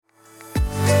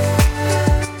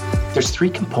there's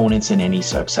three components in any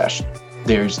succession.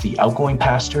 There's the outgoing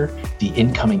pastor, the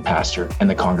incoming pastor, and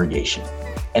the congregation.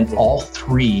 And all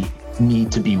three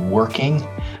need to be working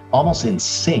almost in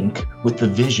sync with the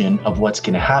vision of what's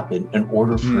going to happen in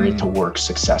order for it to work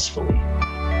successfully.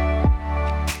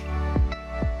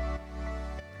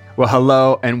 Well,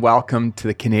 hello and welcome to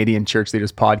the Canadian Church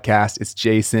Leaders Podcast. It's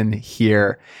Jason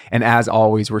here. And as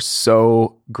always, we're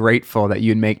so grateful that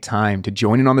you'd make time to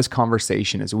join in on this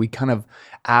conversation as we kind of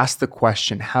ask the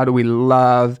question, how do we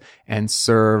love and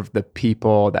serve the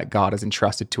people that God has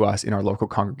entrusted to us in our local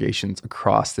congregations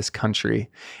across this country?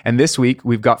 And this week,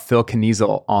 we've got Phil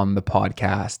Kniesel on the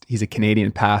podcast. He's a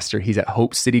Canadian pastor. He's at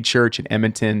Hope City Church in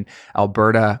Edmonton,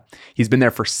 Alberta. He's been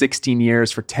there for 16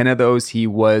 years. For 10 of those, he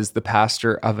was the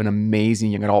pastor of an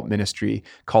amazing young adult ministry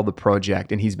called The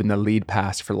Project, and he's been the lead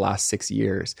pastor for the last 6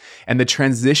 years. And the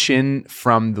transition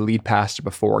from the lead pastor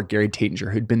before, Gary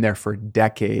Taitinger, who'd been there for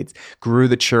decades, grew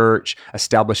the church,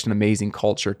 established an amazing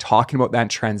culture. Talking about that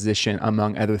transition,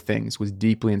 among other things, was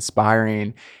deeply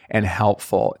inspiring and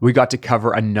helpful. We got to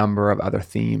cover a number of other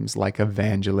themes like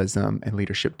evangelism and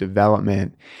leadership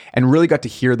development, and really got to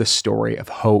hear the story of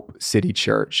Hope City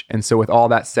Church. And so with all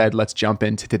that said, let's jump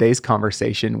into today's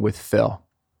conversation with Phil.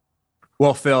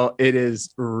 Well, Phil, it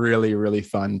is really, really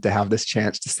fun to have this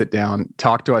chance to sit down,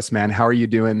 talk to us, man. How are you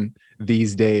doing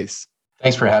these days?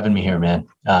 Thanks for having me here, man.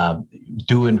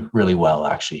 Doing really well,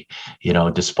 actually. You know,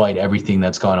 despite everything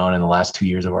that's gone on in the last 2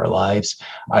 years of our lives,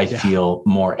 I feel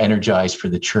more energized for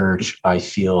the church. I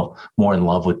feel more in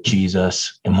love with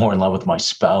Jesus and more in love with my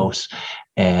spouse.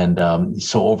 And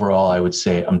so overall, I would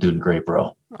say I'm doing great,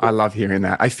 bro. I love hearing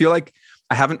that. I feel like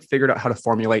I haven't figured out how to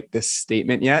formulate this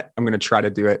statement yet. I'm going to try to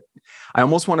do it. I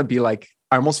almost want to be like,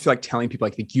 I almost feel like telling people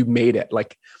like you made it.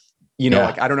 Like, you know,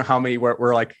 like, I don't know how many,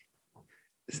 we're like,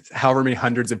 however many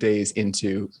hundreds of days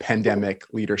into pandemic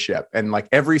leadership, and like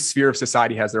every sphere of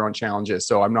society has their own challenges.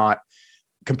 So I'm not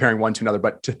comparing one to another,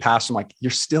 but to pastor, I'm like,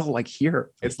 you're still like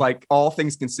here. It's like all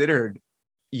things considered,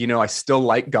 you know, I still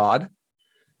like God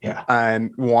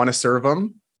and want to serve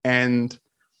him. And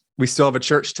we still have a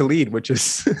church to lead, which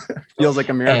is feels like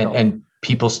a miracle. And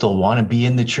people still want to be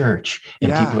in the church,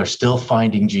 and people are still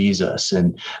finding Jesus.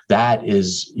 And that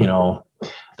is, you know,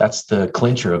 that's the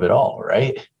clincher of it all,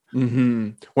 right?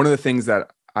 Mm-hmm. One of the things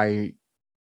that I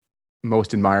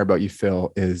most admire about you,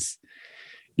 Phil, is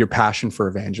your passion for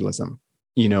evangelism,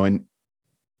 you know, and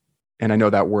I know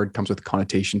that word comes with a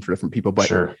connotation for different people, but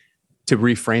to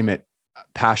reframe it,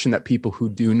 passion that people who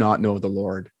do not know the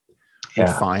Lord will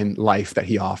find life that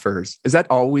he offers. Has that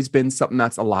always been something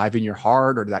that's alive in your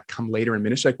heart, or did that come later in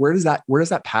ministry? Like, where does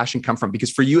that passion come from?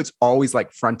 Because for you, it's always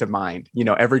like front of mind, you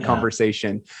know, every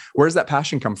conversation. Where does that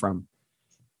passion come from?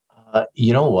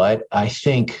 You know what? I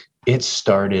think it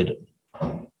started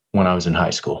when I was in high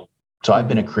school. So I've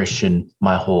been a Christian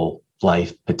my whole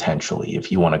life, potentially,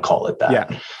 if you want to call it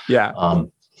that.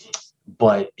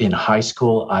 But in high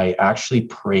school, I actually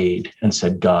prayed and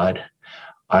said, God,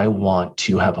 I want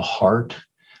to have a heart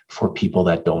for people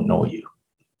that don't know you.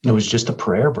 It was just a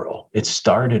prayer, bro. It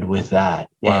started with that.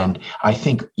 Wow. And I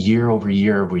think year over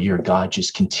year, God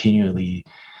just continually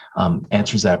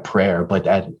answers that prayer. But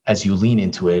as you lean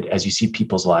into it, as you see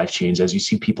people's lives change, as you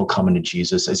see people coming to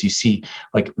Jesus, as you see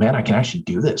like, man, I can actually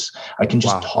do this. I can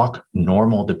just talk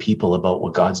normal to people about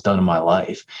what God's done in my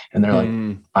life. And they're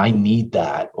like, I need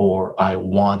that, or I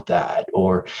want that,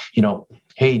 or, you know,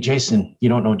 hey, Jason, you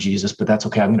don't know Jesus, but that's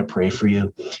okay. I'm going to pray for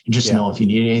you. You just know if you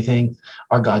need anything,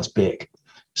 our God's big.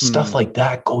 Stuff like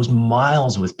that goes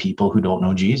miles with people who don't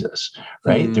know Jesus,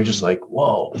 right? They're just like,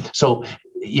 whoa. So,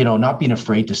 you know, not being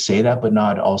afraid to say that, but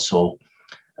not also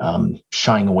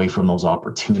shying away from those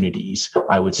opportunities,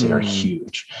 I would say are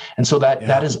huge. And so that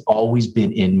has always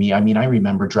been in me. I mean, I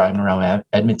remember driving around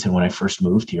Edmonton when I first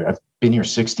moved here. I've been here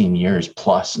 16 years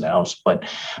plus now. But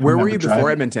where were you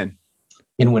before Edmonton?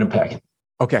 In Winnipeg.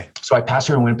 Okay. So I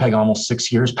pastored in Winnipeg almost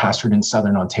 6 years, pastored in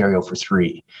Southern Ontario for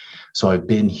 3. So I've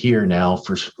been here now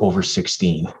for over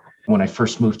 16. When I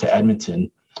first moved to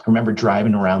Edmonton, I remember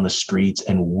driving around the streets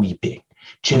and weeping,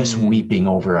 just weeping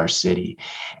over our city.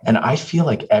 And I feel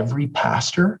like every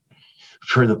pastor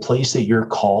for the place that you're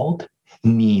called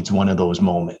needs one of those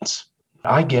moments.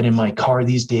 I get in my car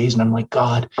these days and I'm like,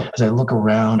 God, as I look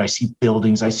around, I see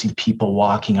buildings, I see people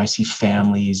walking, I see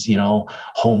families, you know,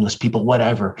 homeless people,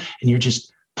 whatever. And you're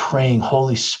just praying,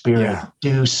 Holy Spirit,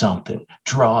 do something,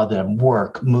 draw them,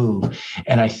 work, move.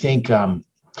 And I think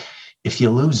if you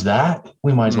lose that,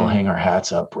 we might as well hang our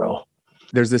hats up, bro.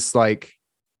 There's this like,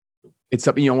 it's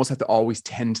something you almost have to always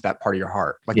tend to that part of your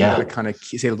heart. Like you gotta kind of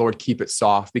say, Lord, keep it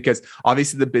soft, because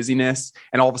obviously the busyness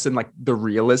and all of a sudden like the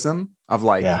realism of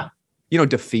like,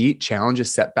 defeat,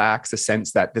 challenges, setbacks, the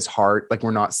sense that this heart, like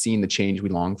we're not seeing the change we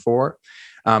long for.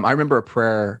 I remember a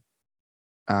prayer.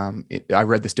 I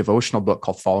read this devotional book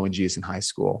called Following Jesus in High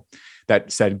School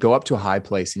that said, go up to a high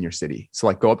place in your city. So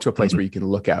like go up to a place where you can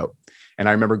look out. And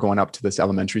I remember going up to this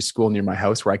elementary school near my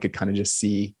house where I could kind of just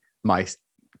see my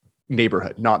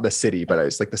neighborhood, not the city, but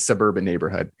it's like the suburban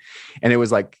neighborhood. And it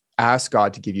was like, ask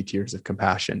God to give you tears of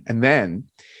compassion. And then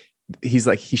he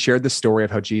shared the story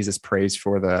of how Jesus prays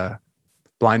for the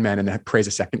blind man and then prays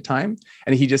a second time.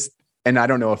 And I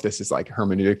don't know if this is like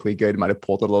hermeneutically good, might have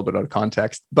pulled it a little bit out of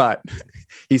context, but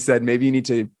he said, maybe you need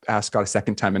to ask God a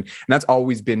second time. And that's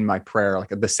always been my prayer, like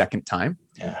the second time,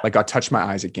 like God, touch my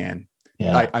eyes again.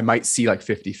 Yeah. I might see like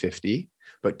 50-50,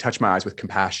 but touch my eyes with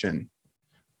compassion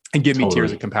and give me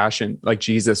tears of compassion. Like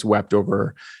Jesus wept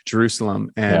over Jerusalem.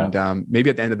 And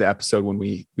maybe at the end of the episode, when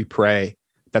we pray,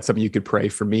 that's something you could pray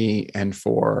for me and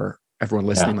for everyone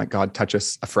listening, like God, touch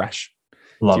us afresh.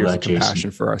 Love tears that, of compassion,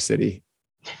 Jason. for our city.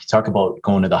 You talk about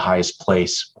going to the highest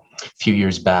place. A few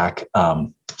years back,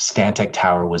 Stantec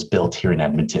Tower was built here in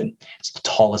Edmonton. It's the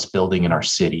tallest building in our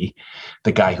city.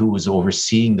 The guy who was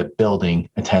overseeing the building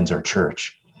attends our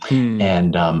church.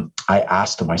 And I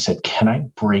asked him, I said, can I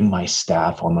bring my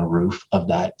staff on the roof of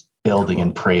that building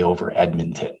and pray over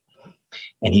Edmonton?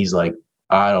 And he's like,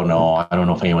 I don't know. I don't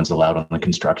know if anyone's allowed on the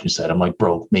construction site. I'm like,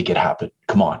 bro, make it happen.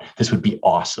 Come on. This would be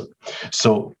awesome.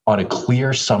 So on a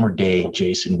clear summer day,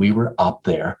 Jason, we were up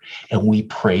there and we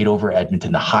prayed over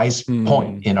Edmonton, the highest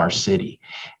point in our city.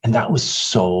 And that was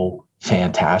so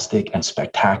fantastic and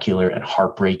spectacular and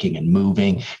heartbreaking and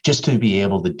moving just to be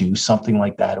able to do something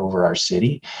like that over our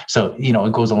city. So,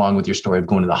 it goes along with your story of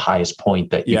going to the highest point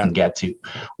that you can get to.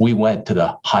 We went to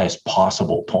the highest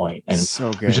possible point, and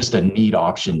it was just a neat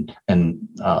option, and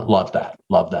love that.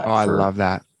 Oh, I love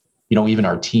that. Even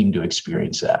our team to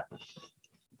experience that.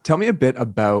 Tell me a bit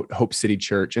about Hope City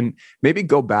Church, and maybe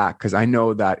go back, because I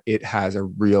know that it has a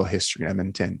real history in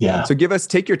Edmonton. Yeah. So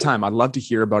take your time. I'd love to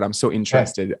hear about it. I'm so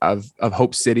interested of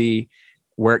Hope City,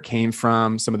 where it came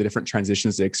from, some of the different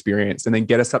transitions they experienced, and then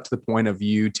get us up to the point of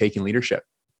you taking leadership.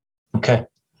 Okay.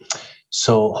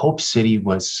 So Hope City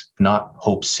was not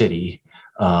Hope City.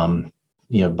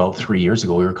 About 3 years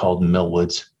ago, we were called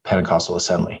Millwoods Pentecostal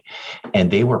Assembly, and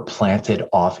they were planted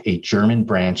off a German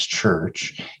branch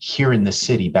church here in the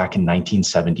city back in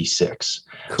 1976.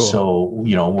 Cool. So,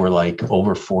 we're like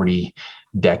over 40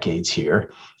 decades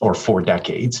here, or 4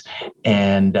 decades.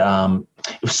 And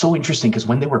it was so interesting because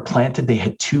when they were planted, they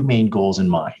had 2 main goals in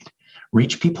mind: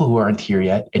 reach people who aren't here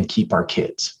yet and keep our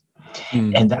kids.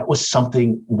 And that was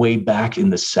something way back in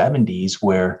the 70s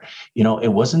where,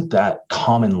 it wasn't that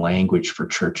common language for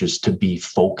churches to be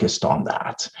focused on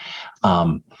that.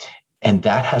 And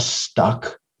that has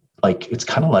stuck. Like, it's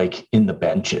kind of like in the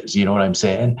benches, you know what I'm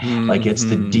saying? Like, it's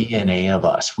the DNA of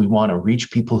us. We want to reach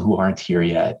people who aren't here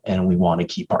yet, and we want to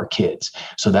keep our kids.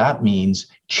 So that means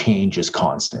change is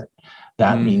constant.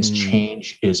 That means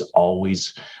change is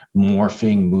always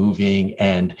morphing, moving,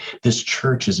 and this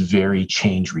church is very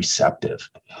change receptive.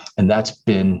 And that's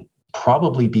been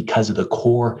probably because of the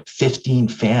core 15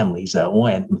 families that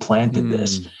went and planted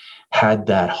this, had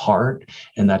that heart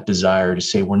and that desire to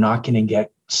say, we're not going to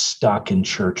get stuck in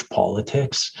church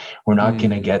politics. We're not going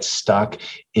to get stuck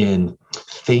in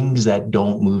things that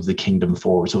don't move the kingdom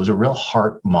forward. So it was a real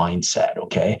heart mindset.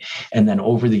 Okay. And then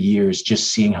over the years,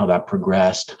 just seeing how that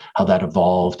progressed, how that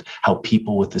evolved, how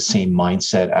people with the same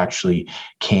mindset actually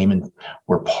came and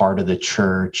were part of the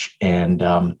church. And,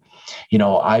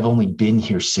 I've only been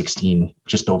here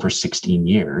just over 16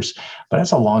 years, but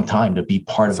that's a long time to be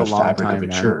part of the fabric of a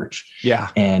church. Yeah.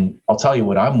 And I'll tell you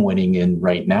what I'm winning in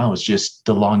right now is just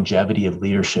the longevity of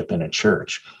leadership in a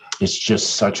church. It's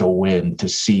just such a win to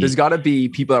see. There's got to be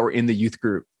people that were in the youth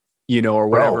group, or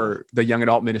whatever, the young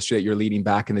adult ministry that you're leading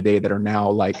back in the day that are now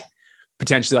like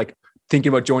potentially like thinking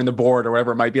about joining the board or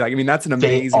whatever it might be like. I mean, that's an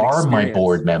amazing They are experience. My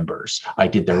board members. I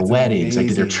did their weddings. I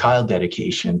did their child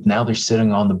dedication. Now they're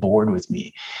sitting on the board with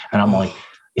me. And I'm like,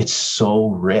 it's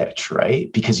so rich,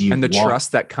 right? Because and the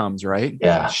trust that comes, right?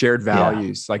 Yeah. Shared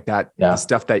values like that, the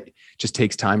stuff that just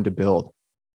takes time to build.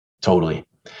 Totally.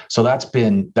 So that's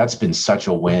been such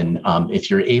a win.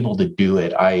 If you're able to do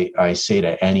it, I say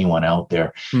to anyone out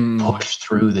there, push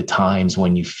through the times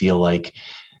when you feel like,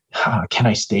 can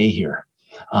I stay here?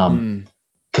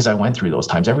 Because I went through those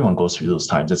times. Everyone goes through those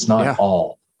times. It's not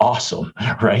all awesome,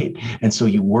 right? And so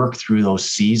you work through those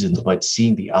seasons, but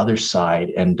seeing the other side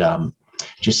and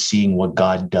just seeing what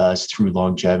God does through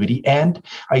longevity. And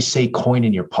I say coin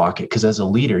in your pocket, because as a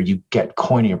leader, you get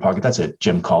coin in your pocket. That's a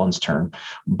Jim Collins term,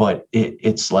 but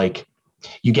it's like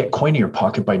you get coin in your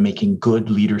pocket by making good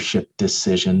leadership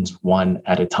decisions one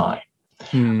at a time.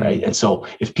 Right. And so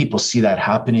if people see that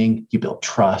happening, you build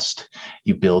trust,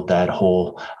 you build that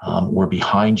whole, we're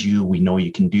behind you. We know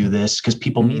you can do this, because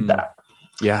people need that.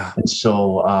 Yeah. And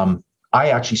so I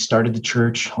actually started the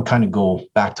church. I'll kind of go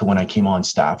back to when I came on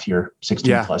staff here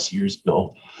 16 plus years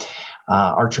ago.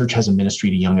 Our church has a ministry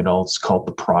to young adults called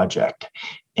The Project.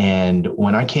 And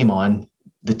when I came on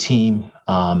the team,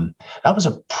 that was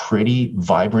a pretty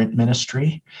vibrant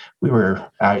ministry. We were,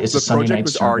 it's a Sunday night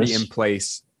was service. Already in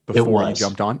place before you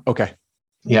jumped on? Okay.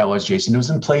 Yeah, it was, Jason. It was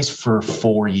in place for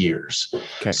 4 years.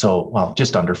 Okay. So, well,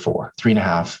 just under 4,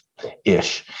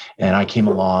 3.5-ish. And I came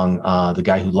along. The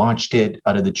guy who launched it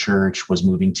out of the church was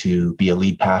moving to be a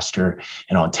lead pastor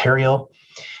in Ontario.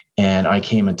 And I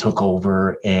came and took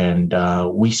over, and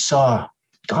we saw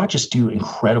God just do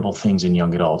incredible things in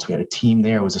young adults. We had a team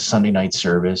there. It was a Sunday night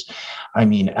service. I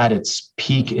mean, at its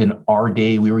peak in our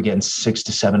day, we were getting 600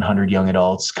 to 700 young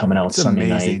adults coming out Sunday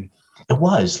night. It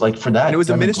was like for that. And it was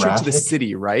a ministry to the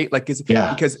city, right? Like,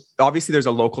 because obviously there's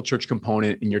a local church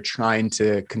component and you're trying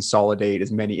to consolidate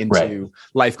as many into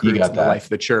life groups and the life of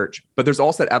the church. But there's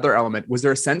also that other element. Was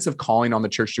there a sense of calling on the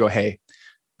church to go, hey,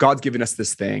 God's given us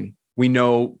this thing. We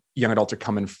know young adults are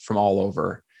coming from all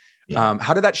over. Yeah.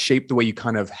 How did that shape the way you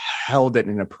kind of held it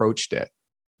and approached it?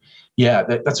 Yeah,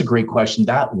 that's a great question.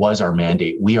 That was our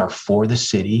mandate. We are for the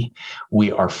city.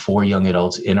 We are for young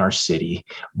adults in our city.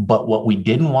 But what we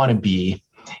didn't want to be,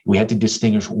 we had to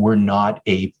distinguish, we're not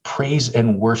a praise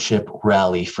and worship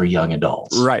rally for young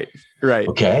adults. Right.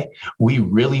 Okay. We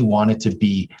really wanted to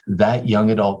be that young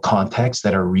adult context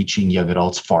that are reaching young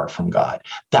adults far from God.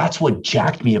 That's what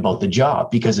jacked me about the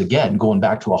job. Because again, going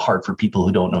back to a heart for people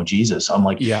who don't know Jesus, I'm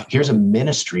like, here's a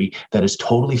ministry that is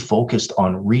totally focused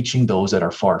on reaching those that are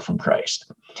far from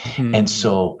Christ. And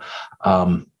so,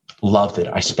 loved it.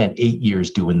 I spent 8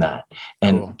 years doing that.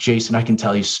 And Jason, I can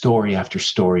tell you story after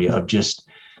story of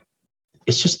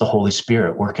it's just the Holy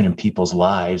Spirit working in people's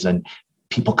lives and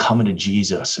people coming to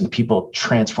Jesus and people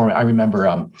transforming. I remember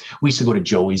we used to go to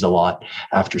Joey's a lot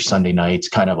after Sunday nights,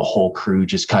 kind of a whole crew,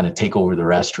 just kind of take over the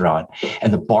restaurant.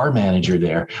 And the bar manager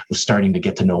there was starting to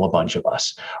get to know a bunch of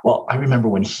us. Well, I remember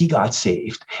when he got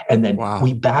saved and then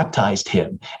we baptized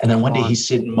him. And then one day he's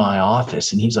sitting in my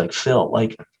office and he's like, Phil,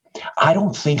 like, I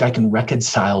don't think I can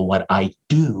reconcile what I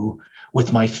do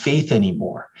with my faith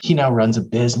anymore. He now runs a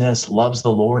business, loves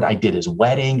the Lord. I did his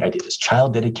wedding. I did his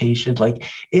child dedication. Like,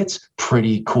 it's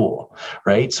pretty cool,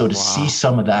 right? So to see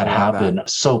some of that happen.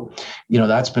 So,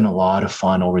 that's been a lot of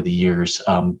fun over the years,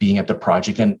 being at the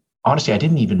project. And honestly, I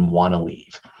didn't even want to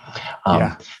leave.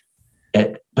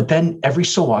 But then every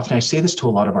so often, I say this to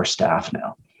a lot of our staff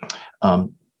now,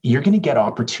 you're going to get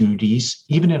opportunities,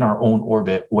 even in our own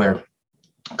orbit, where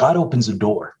God opens a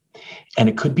door. And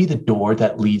it could be the door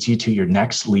that leads you to your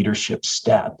next leadership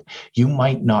step. You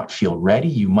might not feel ready.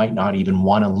 You might not even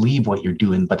want to leave what you're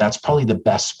doing, but that's probably the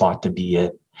best spot to be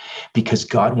in, because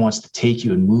God wants to take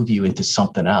you and move you into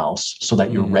something else so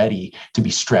that you're ready to be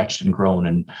stretched and grown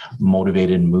and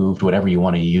motivated and moved, whatever you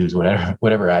want to use,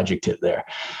 whatever adjective there.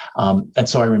 And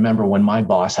so I remember when my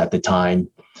boss at the time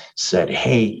said,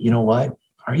 hey, you know what?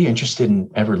 Are you interested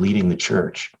in ever leading the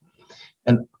church?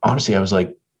 And honestly, I was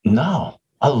like, no.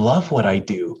 I love what I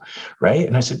do, right?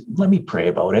 And I said, let me pray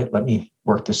about it. Let me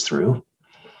work this through.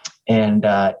 And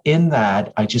in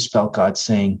that, I just felt God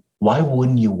saying, why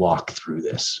wouldn't you walk through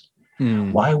this?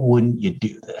 Why wouldn't you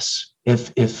do this?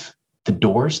 If the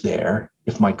door's there,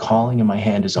 if my calling in my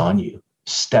hand is on you,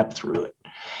 step through it.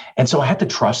 And so I had to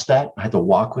trust that. I had to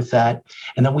walk with that.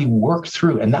 And then we worked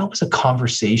through. And that was a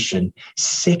conversation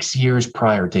 6 years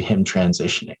prior to him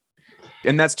transitioning.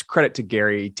 And that's credit to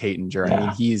Gary Taitinger. Yeah, I mean,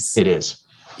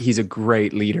 he's a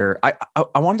great leader. I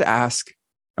wanted to ask,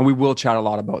 and we will chat a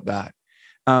lot about that.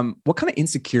 What kind of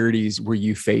insecurities were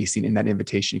you facing in that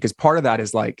invitation? Because part of that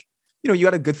is like, you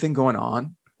got a good thing going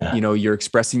on. Yeah. You're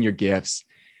expressing your gifts.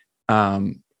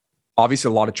 Obviously,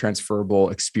 a lot of transferable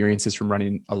experiences from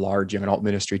running a large young adult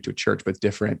ministry to a church, but it's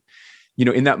different.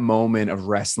 In that moment of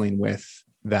wrestling with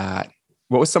that,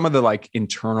 what was some of the like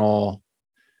internal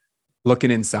looking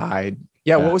inside?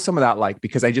 What was some of that like?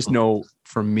 Because I just know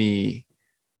for me,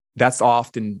 that's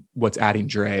often what's adding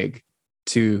drag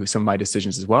to some of my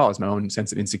decisions as well, as my own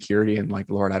sense of insecurity and like,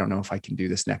 Lord, I don't know if I can do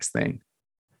this next thing.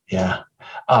 Yeah.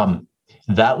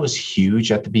 That was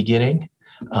huge at the beginning.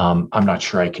 I'm not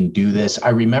sure I can do this. I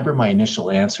remember my initial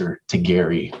answer to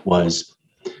Gary was,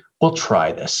 we'll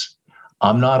try this.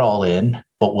 I'm not all in,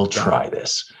 but we'll try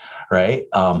this. Right.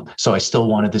 So I still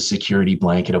wanted the security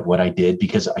blanket of what I did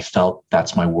because I felt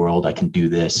that's my world. I can do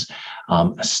this.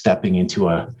 Stepping into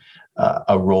a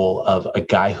role of a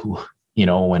guy who,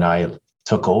 when I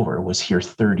took over was here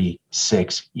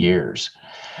 36 years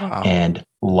Wow. and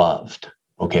loved.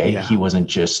 Okay. Yeah. He wasn't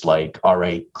just like, all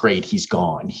right, great, he's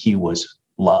gone. He was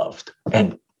loved,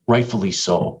 and rightfully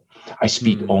so. I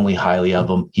speak only highly of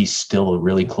him. He's still a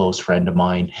really close friend of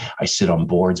mine. I sit on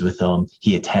boards with him.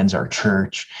 He attends our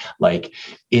church. Like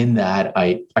in that,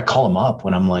 I call him up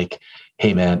when I'm like,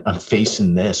 hey man, I'm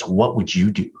facing this. What would you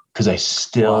do? Because I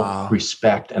still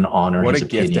respect and honor what his a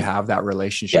opinion. gift to have that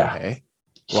relationship. Yeah. Hey?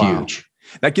 Huge.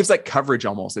 Wow. That gives like coverage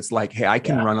almost. It's like, hey, I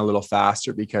can run a little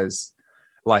faster because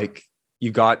like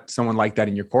you got someone like that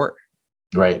in your court.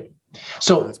 Right.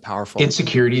 So that's powerful.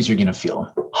 Insecurities, you're going to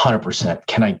feel 100%.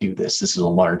 Can I do this? This is a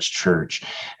large church.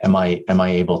 Am I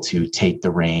able to take the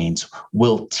reins?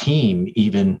 Will team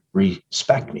even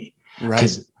respect me? Right.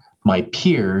 Because my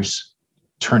peers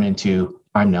turn into,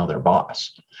 I'm now their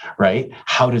boss, right?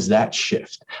 How does that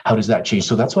shift? How does that change?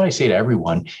 So that's what I say to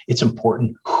everyone. It's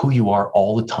important who you are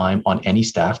all the time on any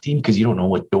staff team, because you don't know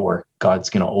what door God's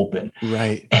going to open.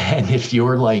 Right. And if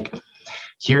you're like,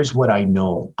 here's what I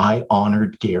know. I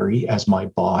honored Gary as my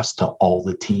boss to all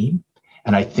the team.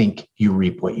 And I think you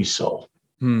reap what you sow.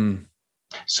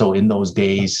 So in those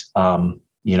days, even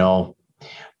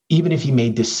if he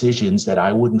made decisions that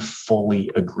I wouldn't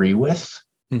fully agree with,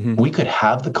 we could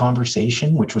have the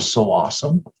conversation, which was so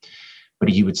awesome. But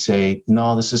he would say,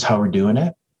 no, this is how we're doing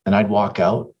it. And I'd walk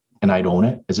out and I'd own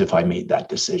it as if I made that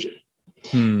decision.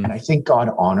 And I think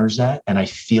God honors that. And I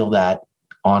feel that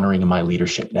honoring in my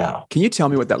leadership now. Can you tell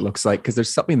me what that looks like? Because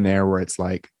there's something there where it's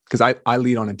like, because I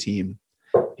lead on a team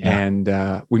and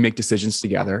we make decisions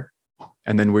together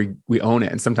and then we own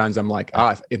it. And sometimes I'm like,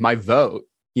 if my vote,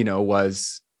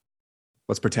 was,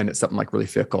 let's pretend it's something like really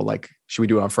fickle. Like, should we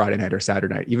do it on Friday night or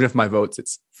Saturday night? Even if my vote's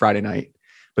it's Friday night,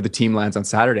 but the team lands on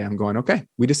Saturday, I'm going, okay,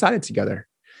 we decided together.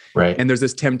 Right. And there's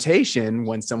this temptation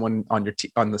when someone on your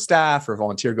on the staff or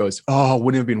volunteer goes, oh,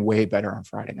 wouldn't it have been way better on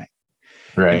Friday night?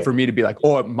 Right. And for me to be like,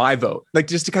 oh, my vote, like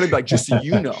just to kind of be like, just so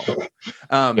you know.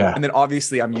 And then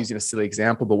obviously I'm using a silly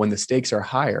example, but when the stakes are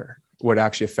higher, what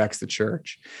actually affects the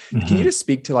church. Can you just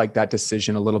speak to like that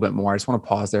decision a little bit more? I just want to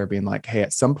pause there being like, hey,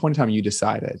 at some point in time you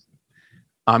decided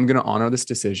I'm going to honor this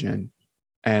decision.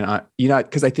 And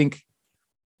because I think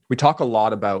we talk a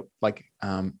lot about like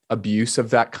abuse of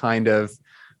that kind of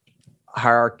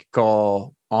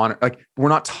hierarchical honor. Like we're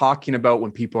not talking about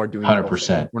when people are doing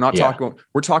 100%. We're not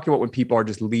we're talking about when people are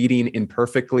just leading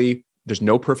imperfectly. There's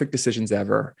no perfect decisions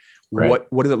ever. Right.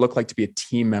 What does it look like to be a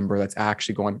team member that's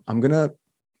actually going, I'm going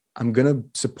to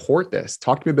support this.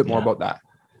 Talk to me a bit more about that.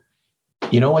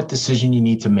 You know what decision you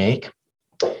need to make?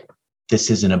 This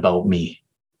isn't about me.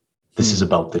 This is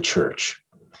about the church.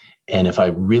 And if I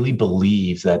really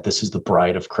believe that this is the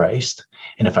bride of Christ,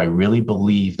 and if I really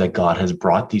believe that God has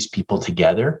brought these people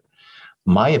together,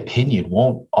 my opinion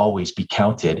won't always be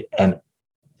counted, and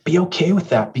be okay with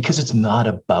that because it's not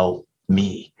about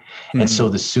me. And so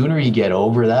the sooner you get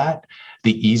over that,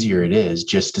 the easier it is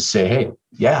just to say, hey,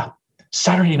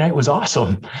 Saturday night was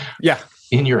awesome. Yeah.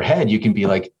 In your head, you can be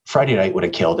like, Friday night would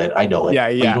have killed it. I know it. Yeah.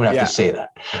 But you don't have to say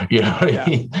that. You know what I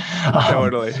mean?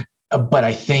 Totally. But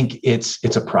I think it's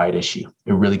a pride issue.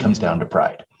 It really comes down to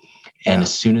pride. And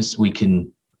as soon as we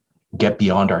can get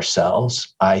beyond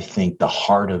ourselves, I think the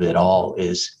heart of it all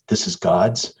is this is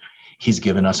God's. He's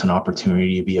given us an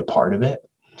opportunity to be a part of it.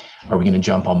 Are we going to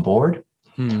jump on board?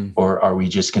 Or are we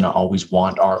just going to always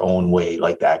want our own way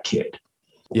like that kid?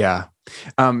 Yeah.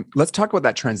 Let's talk about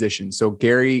that transition. So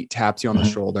Gary taps you on the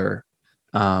shoulder.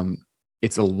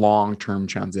 It's a long-term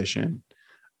transition.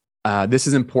 This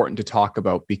is important to talk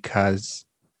about because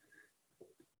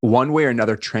one way or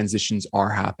another, transitions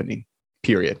are happening,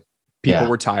 period. People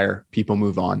retire, people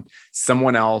move on.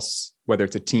 Someone else, whether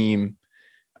it's a team,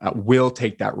 will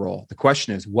take that role. The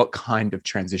question is, what kind of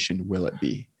transition will it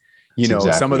be?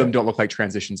 Some of them don't look like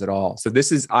transitions at all. So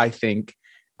this is, I think,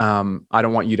 I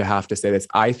don't want you to have to say this.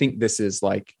 I think this is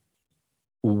like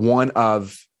one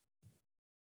of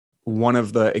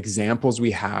the examples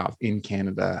we have in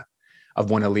Canada of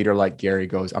when a leader like Gary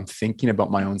goes, I'm thinking about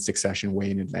my own succession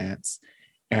way in advance.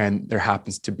 And there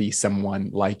happens to be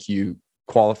someone like you,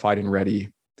 qualified and ready,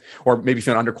 or maybe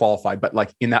feeling underqualified, but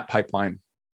like in that pipeline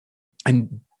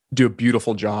and do a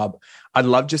beautiful job. I'd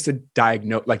love just to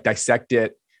dissect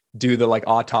it, do the like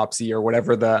autopsy or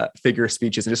whatever the figure of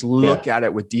speech is, and just look at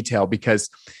it with detail, because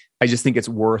I just think it's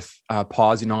worth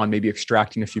pausing on, maybe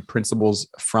extracting a few principles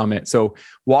from it. So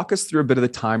walk us through a bit of the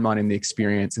timeline and the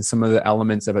experience and some of the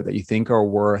elements of it that you think are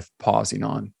worth pausing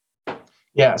on.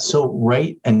 Yeah. So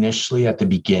right initially at the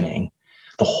beginning,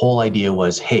 the whole idea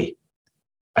was, hey,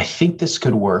 I think this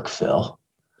could work, Phil.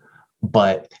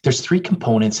 But there's three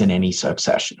components in any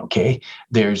succession, okay?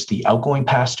 There's the outgoing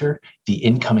pastor, the the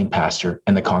incoming pastor,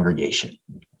 and the congregation.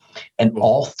 And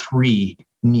all three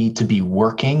need to be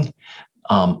working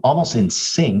almost in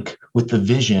sync with the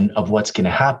vision of what's going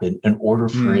to happen in order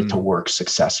for it to work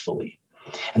successfully.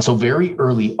 And so very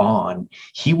early on,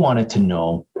 he wanted to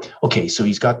know, okay, so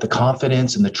he's got the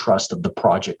confidence and the trust of the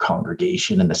project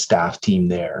congregation and the staff team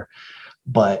there,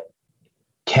 but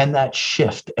can that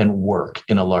shift and work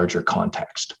in a larger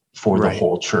context for the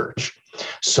whole church?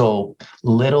 So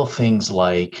little things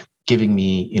like giving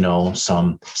me,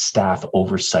 some staff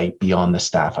oversight beyond the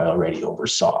staff I already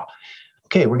oversaw.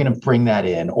 Okay, we're going to bring that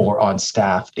in. Or on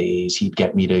staff days, he'd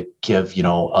get me to give,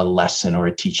 a lesson or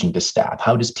a teaching to staff.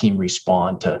 How does team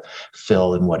respond to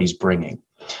Phil and what he's bringing?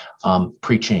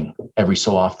 Preaching every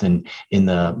so often in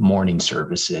the morning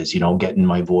services, getting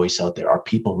my voice out there. Are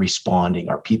people responding?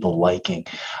 Are people liking?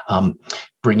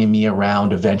 Bringing me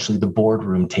around eventually the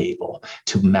boardroom table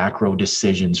to macro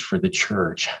decisions for the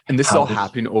church. And this is all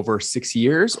happening over 6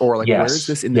 years, or where is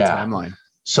this in the timeline?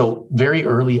 So very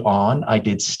early on, I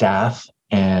did staff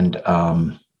and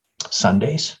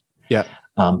Sundays,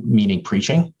 meaning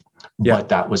preaching, but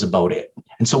that was about it.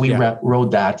 And so we rode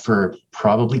that for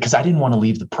probably, because I didn't want to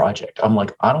leave the project. I'm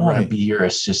like, I don't want to be your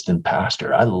assistant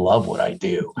pastor. I love what I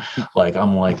do. I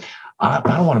don't want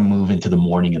to move into the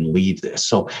morning and leave this.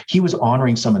 So he was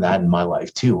honoring some of that in my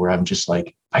life too, where I'm just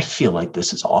like, I feel like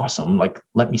this is awesome. Like,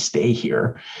 let me stay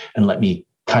here and let me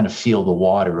kind of feel the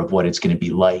water of what it's going to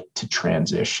be like to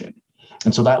transition.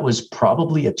 And so that was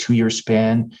probably a 2-year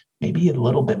span, maybe a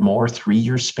little bit more,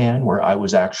 3-year span, where I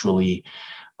was actually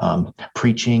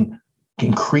preaching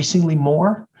increasingly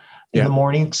more in the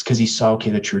mornings, because he saw,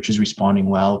 okay, the church is responding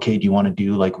well. Okay, do you want to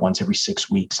do once every 6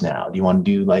 weeks now? Do you want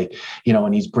to do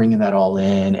and he's bringing that all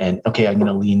in, and okay, I'm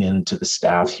going to lean into the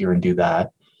staff here and do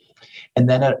that. And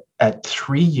then at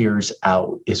 3 years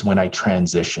out is when I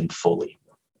transitioned fully,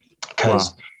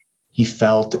 because he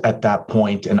felt at that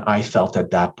point, and I felt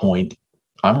at that point,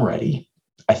 I'm ready.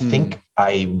 I think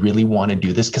I really want to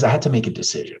do this, because I had to make a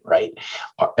decision, right?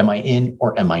 Am I in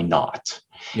or am I not?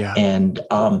 Yeah. And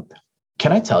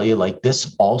can I tell you,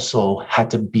 this also had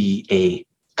to be a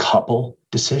couple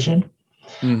decision.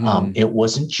 It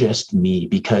wasn't just me,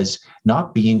 because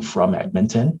not being from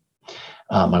Edmonton,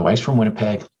 my wife's from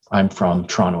Winnipeg, I'm from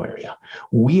Toronto area.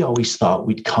 We always thought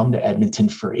we'd come to Edmonton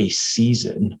for a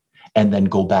season and then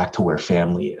go back to where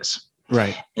family is.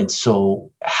 Right. And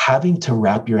so having to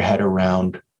wrap your head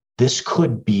around, this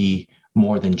could be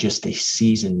more than just a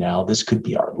season now, this could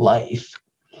be our life,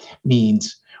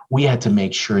 means we had to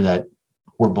make sure that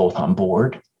we're both on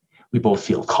board. We both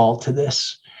feel called to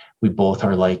this. We both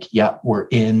are like, yeah, we're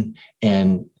in,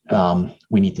 and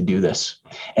we need to do this.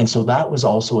 And so that was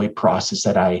also a process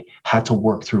that I had to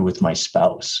work through with my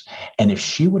spouse. And if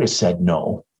she would have said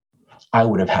no, I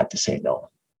would have had to say no,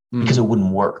 because it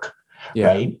wouldn't work.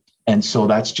 Right. And so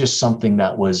that's just something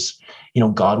that was,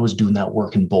 God was doing that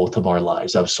work in both of our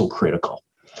lives. That was so critical.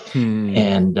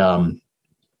 And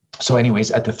so anyways,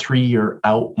 at the 3-year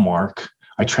out mark,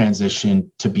 I transitioned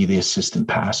to be the assistant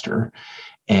pastor.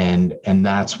 And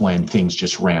that's when things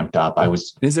just ramped up.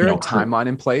 Is there a timeline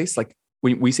in place? Like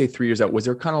when we say 3 years out, was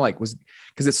there kind of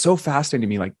because it's so fascinating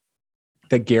to me,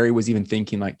 that Gary was even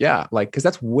thinking because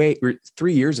that's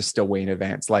 3 years is still way in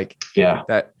advance.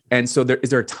 That. And so is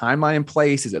there a timeline in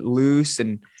place? Is it loose?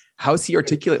 And how does he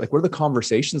articulate? What are the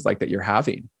conversations that you're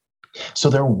having? So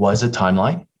there was a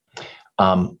timeline.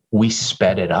 We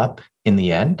sped it up in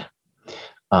the end.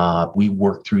 We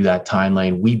worked through that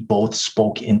timeline. We both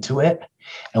spoke into it,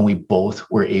 and we both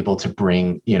were able to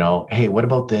bring, hey, what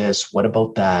about this? What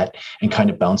about that? And kind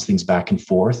of bounce things back and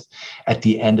forth. At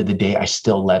the end of the day, I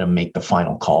still let him make the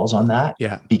final calls on that,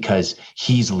 because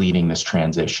he's leading this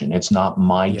transition. It's not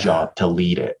my job to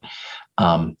lead it.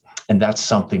 And that's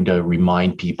something to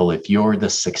remind people. If you're the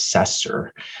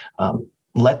successor,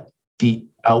 let the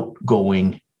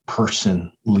outgoing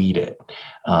person lead it,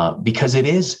 because it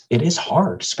is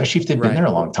hard, especially if they've been there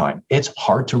a long time. It's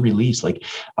hard to release.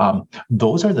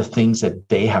 Those are the things that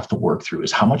they have to work through,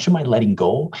 is how much am I letting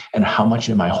go and how much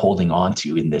am I holding on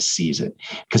to in this season?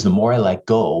 Because the more I let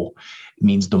go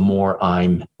means the more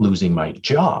I'm losing my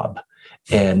job.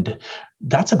 And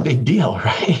that's a big deal,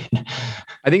 right?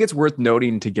 I think it's worth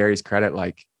noting, to Gary's credit,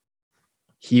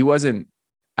 he wasn't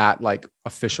at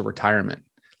official retirement.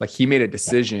 He made a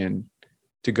decision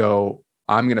to go,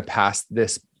 I'm going to pass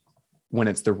this when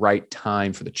it's the right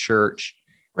time for the church.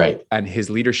 Right. And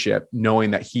his leadership, knowing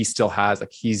that he still has,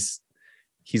 he's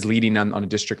leading on a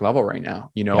district level right now,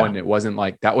 and it wasn't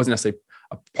that wasn't necessarily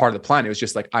a part of the plan. It was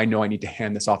just I know I need to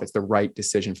hand this off. It's the right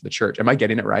decision for the church. Am I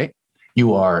getting it right?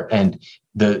 You are. And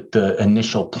the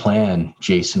initial plan,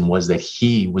 Jason, was that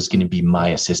he was going to be my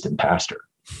assistant pastor.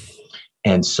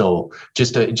 And so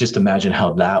just imagine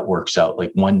how that works out.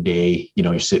 Like one day,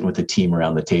 you're sitting with the team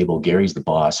around the table. Gary's the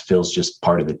boss. Phil's just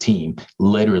part of the team.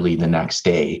 Literally the next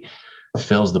day,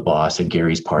 Phil's the boss and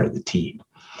Gary's part of the team.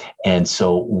 And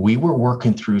so we were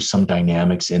working through some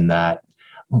dynamics in that.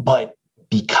 But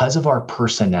because of our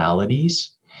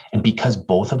personalities and because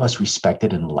both of us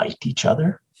respected and liked each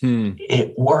other,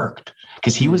 it worked.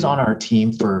 Because he was on our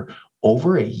team for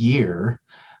over a year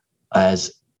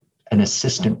as an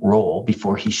assistant role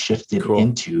before he shifted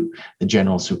into the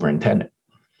general superintendent.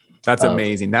 That's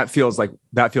amazing. That feels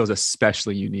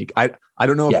especially unique. I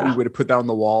don't know if we would have put that on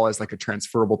the wall as like a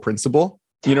transferable principle.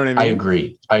 You know what I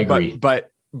mean? I agree.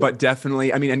 But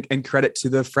definitely, I mean, and credit to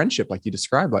the friendship, like you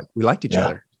described, like we liked each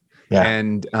other. Yeah.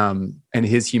 And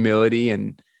his humility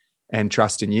and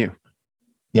trust in you.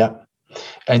 Yeah.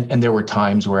 And there were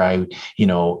times where I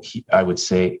would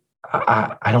say,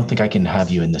 I don't think I can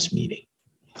have you in this meeting.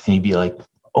 And he'd be like,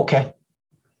 okay.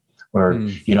 Or,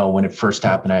 when it first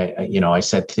happened, I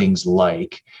said things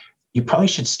like, you probably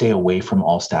should stay away from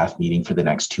all staff meeting for the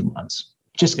next 2 months.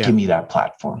 Just give me that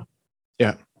platform.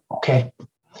 Yeah. Okay.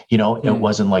 It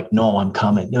wasn't like, no, I'm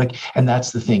coming. And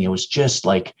that's the thing. It was just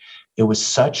like, it was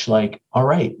such like, all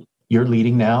right, you're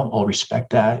leading now. I'll respect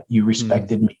that. You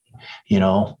respected me,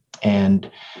 and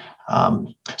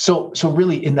so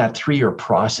really in that 3-year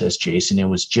process, Jason, it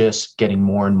was just getting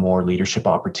more and more leadership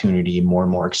opportunity, more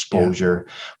and more exposure,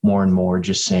 more and more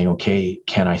just saying, okay,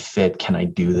 can I fit? Can I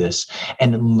do this?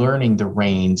 And learning the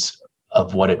reins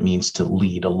of what it means to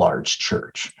lead a large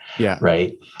church. Yeah.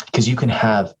 Right. Because you can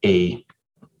have a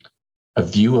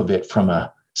view of it from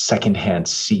a secondhand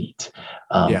seat.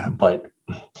 But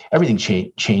everything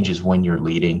changes when you're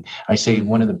leading. I say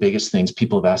one of the biggest things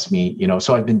people have asked me,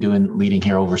 so I've been doing leading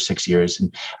here over 6 years.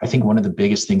 And I think one of the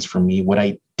biggest things for me, what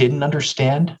I didn't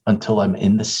understand until I'm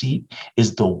in the seat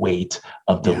is the weight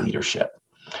of the leadership.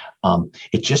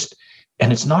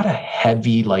 And it's not a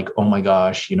heavy, like, oh my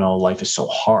gosh, life is so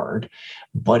hard,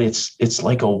 but it's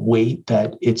like a weight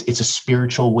that it's a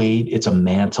spiritual weight. It's a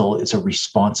mantle. It's a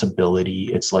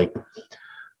responsibility. It's like,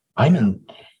 I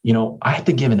have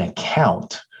to give an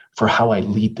account for how I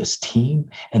lead this team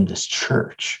and this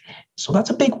church. So that's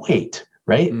a big weight,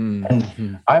 right?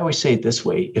 And I always say it this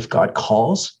way: if God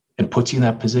calls and puts you in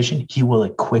that position, he will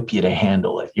equip you to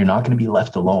handle it. You're not going to be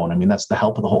left alone. I mean, that's the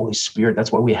help of the Holy Spirit.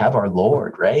 That's why we have our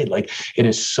Lord, right? Like, it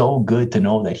is so good to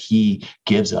know that he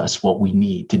gives us what we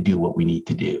need to do what we need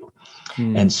to do.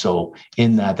 And so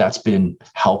in that's been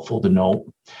helpful to know.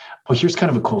 Well, here's kind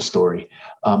of a cool story.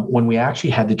 When we actually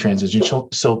had the transition,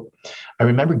 so I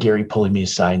remember Gary pulling me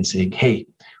aside and saying, hey,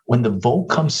 when the vote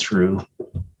comes through,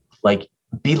 like,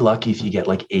 be lucky if you get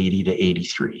like 80 to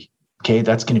 83. Okay,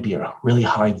 that's going to be a really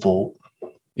high vote.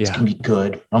 It's going to be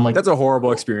good. I'm like, that's a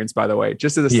horrible experience, by the way.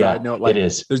 Just as a side note, like, it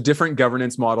is. There's different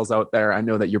governance models out there. I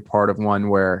know that you're part of one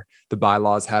where the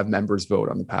bylaws have members vote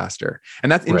on the pastor.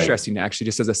 And that's interesting, actually,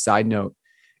 just as a side note.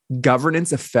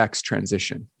 Governance affects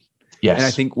transition. Yes. And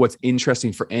I think what's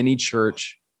interesting for any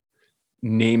church,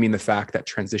 naming the fact that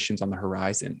transition's on the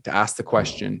horizon, to ask the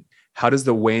question, how does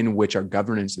the way in which our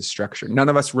governance is structured? None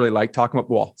of us really like talking about,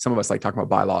 well, some of us like talking about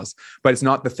bylaws, but it's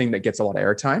not the thing that gets a lot of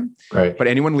airtime. Right. But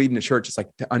anyone leading a church, it's like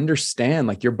to understand,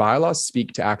 like, your bylaws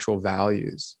speak to actual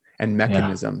values and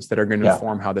mechanisms that are going to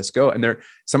inform how this goes. And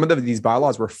some of these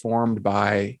bylaws were formed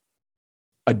by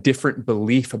a different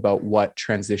belief about what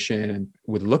transition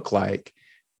would look like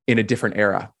in a different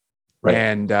era. Right.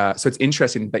 And so it's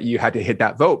interesting that you had to hit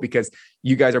that vote, because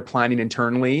you guys are planning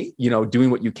internally, doing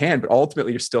what you can, but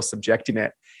ultimately you're still subjecting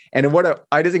it. And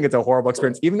I just think it's a horrible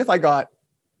experience. Even if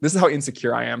this is how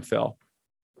insecure I am, Phil.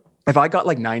 If I got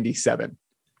like 97,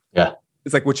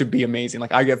 it's like, which would be amazing.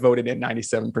 Like, I get voted in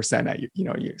 97% at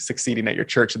you succeeding at your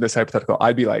church in this hypothetical.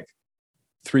 I'd be like,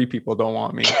 3 people don't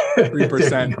want me.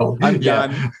 3%. I'm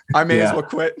done. I may as well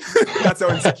quit. That's how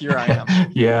insecure I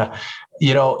am. Yeah.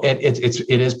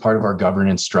 It is part of our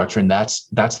governance structure. And that's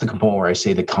the component where I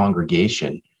say the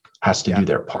congregation has to do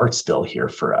their part still here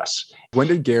for us. When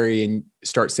did Gary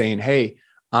start saying, hey,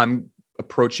 I'm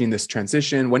approaching this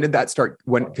transition? When did that start?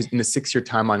 Because in the 6-year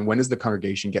timeline, when does the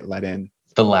congregation get let in?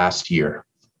 The last year.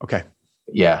 Okay.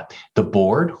 Yeah. The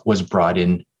board was brought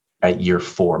in at year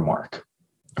 4 mark.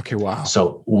 Okay. Wow.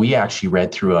 So we actually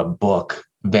read through a book.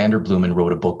 Vander Blumen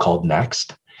wrote a book called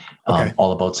Next,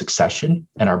 all about succession.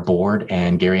 And our board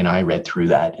and Gary and I read through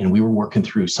that. And we were working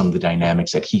through some of the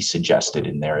dynamics that he suggested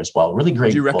in there as well. Really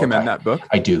great. Do you recommend that book?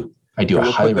 I do. I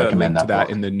highly recommend that book.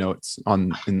 In the notes on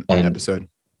the episode.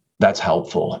 That's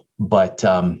helpful. But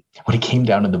when it came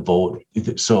down to the vote,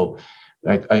 so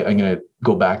I'm going to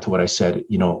go back to what I said,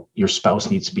 your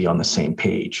spouse needs to be on the same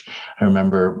page. I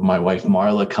remember my wife,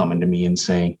 Marla, coming to me and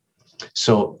saying,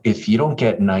 so if you don't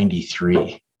get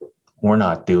 93, we're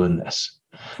not doing this.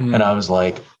 And I was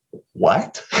like,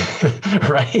 what?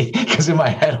 Right? Because in my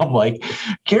head, I'm like,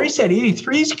 Gary said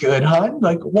 83 is good, hon.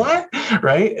 Like, what?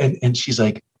 Right. And she's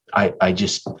like, I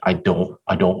don't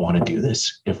want to do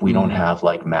this if we don't have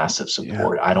like massive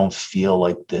support. I don't feel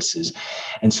like this is.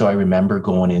 And so I remember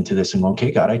going into this and going,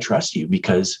 okay, God, I trust you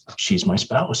because she's my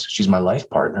spouse. She's my life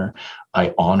partner.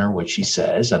 I honor what she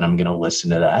says and I'm going to listen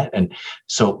to that. And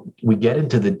so we get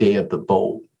into the day of the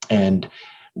vote and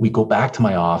we go back to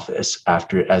my office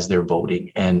as they're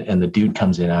voting and the dude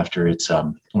comes in after it's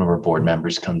one of our board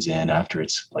members comes in after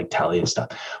it's like tally and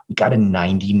stuff. We got a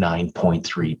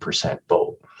 99.3%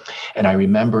 vote. And I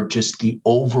remember just the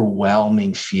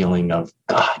overwhelming feeling of,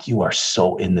 God, you are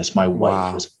so in this. My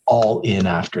wife was all in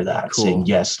after that, saying,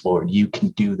 yes, Lord, you can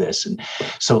do this. And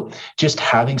so just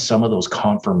having some of those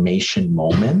confirmation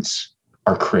moments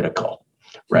are critical,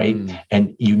 right?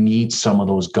 And you need some of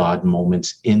those God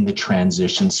moments in the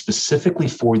transition, specifically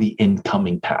for the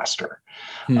incoming pastor.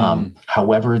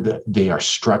 However they are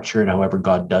structured, however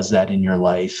God does that in your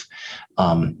life.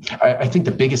 I think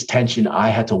the biggest tension I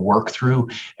had to work through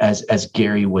as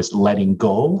Gary was letting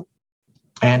go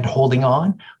and holding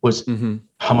on was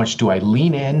how much do I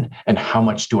lean in and how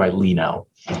much do I lean out?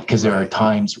 Because there are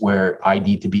times where I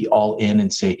need to be all in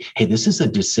and say, hey, this is a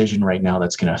decision right now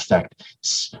that's going to affect,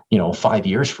 5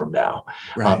 years from now,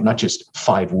 not just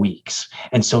 5 weeks.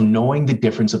 And so knowing the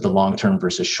difference of the long-term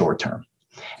versus short-term.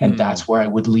 And that's where I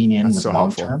would lean in with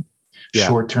long-term.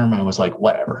 Short-term, I was like,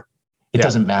 whatever. It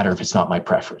doesn't matter if it's not my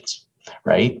preference,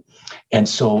 right? And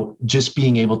so just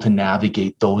being able to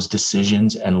navigate those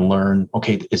decisions and learn,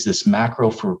 okay, is this macro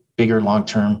for bigger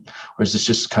long-term, or is this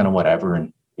just kind of whatever?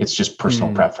 And it's just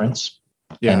personal preference.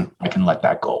 And I can let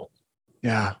that go.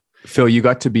 Yeah. Phil, you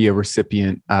got to be a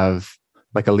recipient of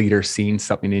like a leader seeing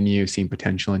something in you, seeing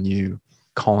potential in you,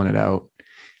 calling it out.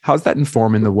 How's that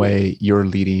informing the way you're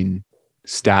leading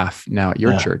staff now at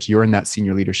your church? You're in that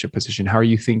senior leadership position. How are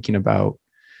you thinking about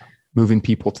moving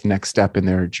people to the next step in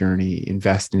their journey,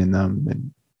 investing in them,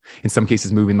 and in some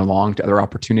cases moving them along to other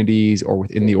opportunities or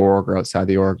within the org or outside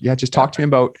the org? Yeah, just talk to me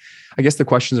about, I guess, the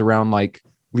questions around like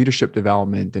leadership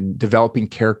development and developing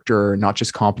character, not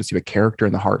just competency, but character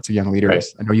in the hearts of young leaders. Right.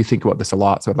 I know you think about this a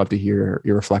lot, so I'd love to hear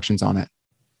your reflections on it.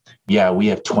 Yeah, we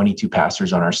have 22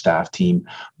 pastors on our staff team.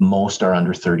 Most are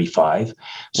under 35.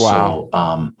 Wow.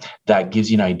 So that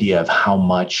gives you an idea of how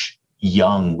much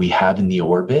young we have in the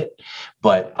orbit.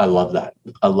 But I love that.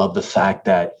 I love the fact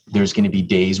that there's going to be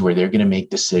days where they're going to make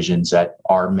decisions that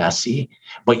are messy,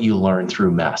 but you learn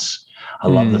through mess. I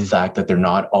love the fact that they're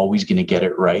not always going to get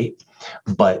it right,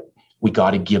 but we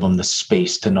got to give them the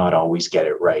space to not always get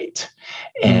it right.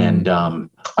 And I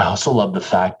also love the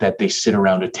fact that they sit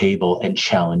around a table and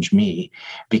challenge me,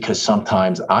 because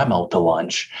sometimes I'm out to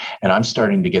lunch and I'm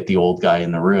starting to get the old guy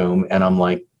in the room and I'm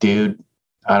like, dude,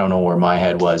 I don't know where my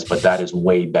head was, but that is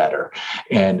way better.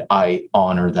 And I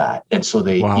honor that. And so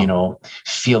they,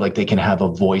 feel like they can have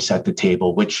a voice at the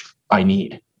table, which I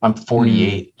need. I'm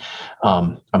 48.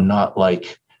 I'm not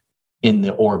like in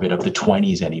the orbit of the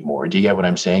 20s anymore. Do you get what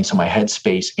I'm saying? So my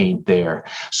headspace ain't there.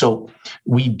 So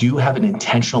we do have an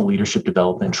intentional leadership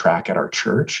development track at our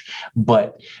church,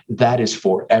 but that is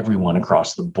for everyone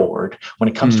across the board. When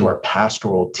it comes to our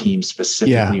pastoral team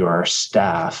specifically, or our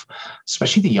staff,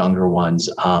 especially the younger ones,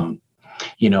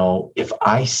 if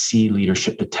I see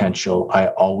leadership potential, I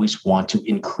always want to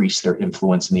increase their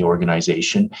influence in the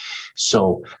organization.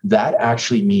 So that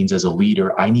actually means as a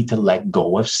leader, I need to let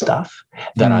go of stuff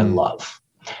that I love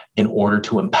in order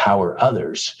to empower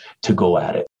others to go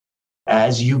at it.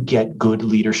 As you get good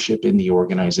leadership in the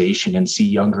organization and see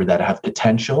younger that have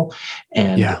potential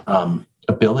and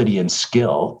ability and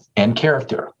skill and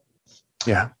character,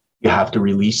 you have to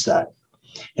release that.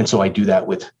 And so I do that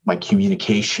with my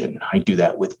communication. I do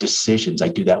that with decisions. I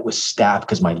do that with staff,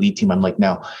 because my lead team, I'm like,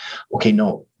 now, okay,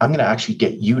 no, I'm going to actually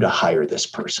get you to hire this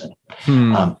person.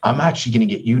 I'm actually going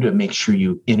to get you to make sure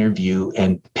you interview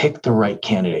and pick the right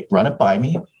candidate. Run it by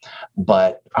me,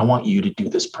 but I want you to do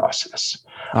this process.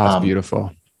 Oh, that's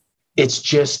beautiful. It's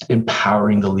just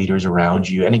empowering the leaders around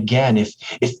you. And again, if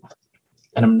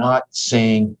and I'm not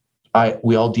saying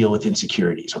we all deal with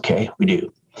insecurities. Okay, we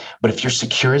do. But if you're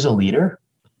secure as a leader,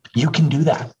 you can do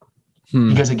that.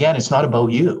 Because again, it's not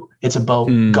about you. It's about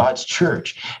God's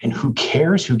church. And who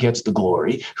cares who gets the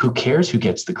glory? Who cares who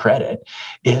gets the credit?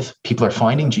 If people are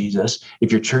finding Jesus,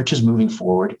 if your church is moving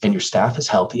forward and your staff is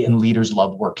healthy and leaders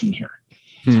love working here.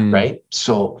 right?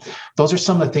 So those are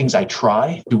some of the things I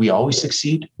try. Do we always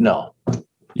succeed? No.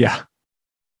 Yeah.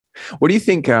 What do you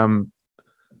think?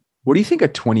 What do you think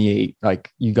at 28,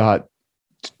 like you got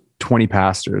 20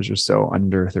 pastors or so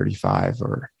under 35,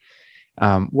 or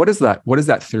what is that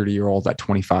 30-year-old, that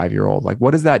 25-year-old, like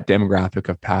what does that demographic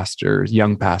of pastors,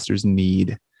 young pastors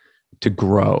need to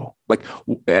grow? Like,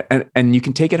 and you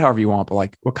can take it however you want, but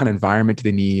like, what kind of environment do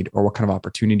they need, or what kind of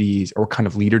opportunities, or what kind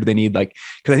of leader do they need? Like,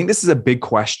 because I think this is a big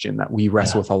question that we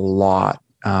wrestle with a lot.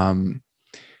 And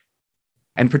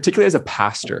particularly as a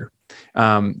pastor,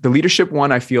 the leadership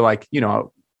one, I feel like,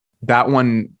 that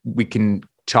one we can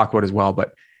talk about as well,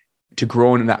 but to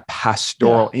grow in that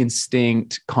pastoral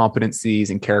instinct, competencies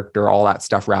and character, all that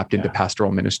stuff wrapped into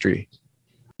pastoral ministry.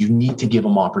 You need to give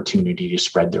them opportunity to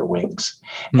spread their wings.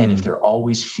 And if they're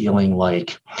always feeling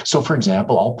like, so for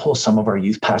example, I'll pull some of our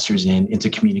youth pastors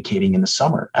into communicating in the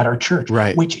summer at our church,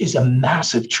 right, which is a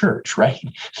massive church, right?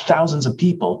 Thousands of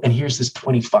people. And here's this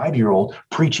 25-year-old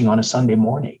preaching on a Sunday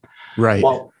morning. Right.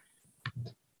 Well,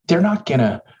 they're not going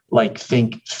to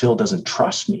think Phil doesn't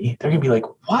trust me. They're going to be like,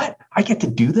 what? I get to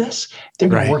do this? They're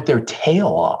going to work their tail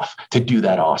off to do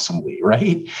that awesomely,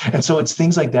 right? And so it's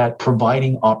things like that,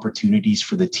 providing opportunities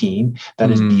for the team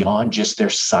that is beyond just their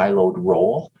siloed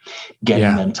role,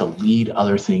 getting them to lead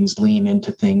other things, lean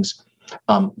into things.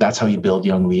 That's how you build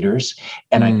young leaders.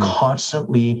 And I'm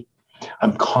constantly,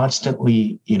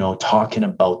 talking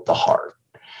about the heart.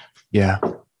 Yeah.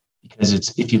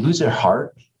 Because if you lose their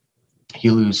heart,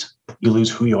 you lose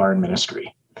who you are in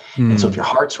ministry. And so if your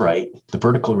heart's right, the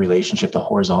vertical relationship, the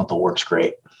horizontal works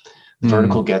great. The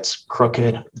vertical gets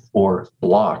crooked or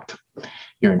blocked,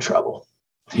 you're in trouble.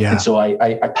 Yeah. And so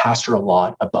I pastor a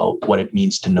lot about what it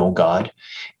means to know God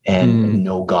and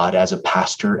know God as a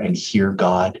pastor and hear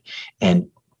God and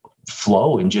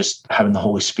flow and just having the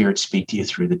Holy Spirit speak to you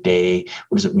through the day.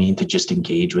 What does it mean to just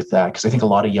engage with that? Because I think a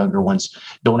lot of younger ones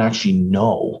don't actually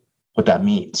know what that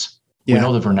means. We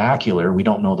know the vernacular. We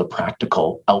don't know the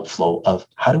practical outflow of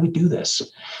how do we do this?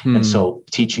 And so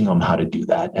teaching them how to do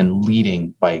that and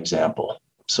leading by example.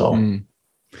 So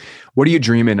what are you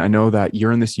dreaming? I know that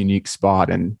you're in this unique spot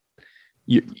and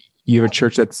you have a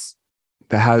church that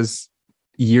has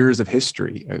years of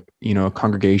history, a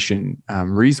congregation,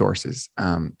 resources,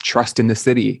 trust in the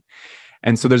city.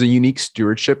 And so there's a unique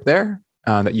stewardship there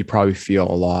that you probably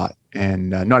feel a lot.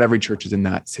 And not every church is in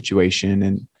that situation.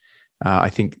 And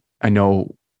I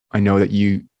know that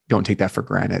you don't take that for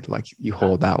granted. Like you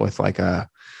hold that with like a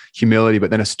humility,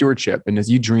 but then a stewardship. And as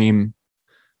you dream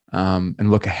and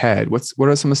look ahead, what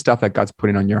are some of the stuff that God's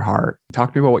putting on your heart?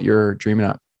 Talk to me about what you're dreaming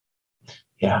of.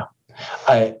 Yeah,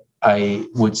 I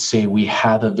would say we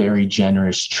have a very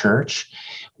generous church,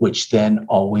 which then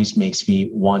always makes me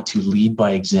want to lead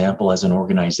by example as an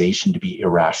organization to be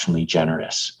irrationally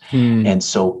generous. And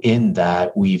so in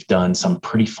that, we've done some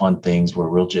pretty fun things where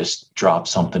we'll just drop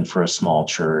something for a small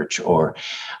church or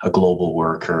a global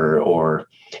worker or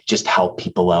just help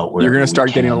people out. You're going to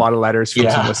start getting a lot of letters from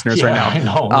some listeners right now. I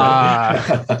know.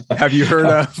 Right? Have you heard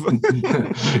of?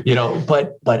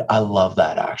 But I love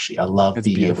that actually. I love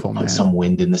being able to put some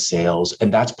wind in the sails.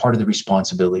 And that's part of the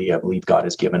responsibility I believe God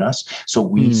has given us. So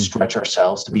we stretch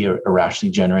ourselves to be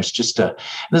irrationally generous. This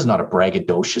is not a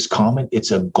braggadocious comment.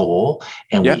 It's a goal.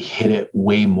 And we hit it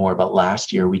way more. But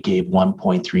last year we gave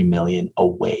 1.3 million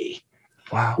away.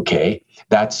 Wow. Okay.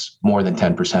 That's more than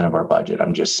 10% of our budget.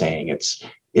 I'm just saying it's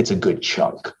a good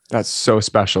chunk. That's so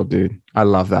special, dude. I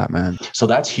love that, man. So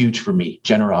that's huge for me.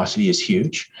 Generosity is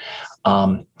huge.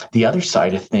 The other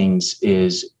side of things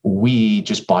is we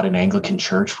just bought an Anglican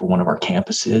church for one of our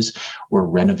campuses. We're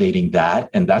renovating that.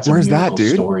 And that's a miracle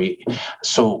story.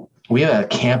 So we have a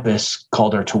campus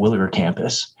called our Terwillegar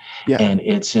campus. Yeah. And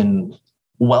it's in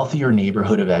wealthier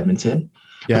neighborhood of Edmonton.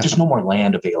 Yeah. But there's no more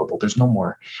land available. There's no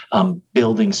more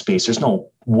building space. There's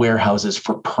no warehouses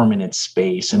for permanent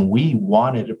space. And we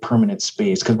wanted a permanent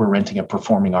space because we're renting a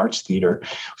performing arts theater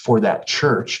for that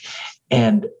church.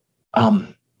 And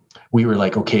we were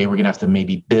like, okay, we're going to have to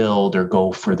maybe build or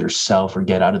go further south or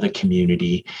get out of the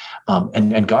community.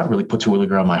 And God really put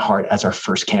Terwillegar on my heart as our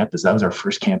first campus. That was our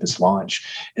first campus launch.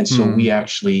 And so we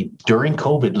actually, during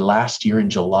COVID last year in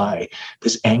July,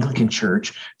 this Anglican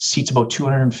church seats about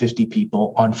 250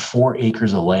 people on 4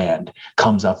 acres of land,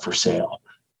 comes up for sale.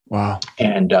 Wow.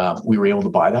 And we were able to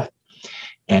buy that.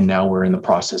 And now we're in the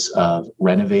process of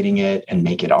renovating it and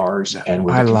make it ours. And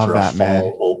we're looking for a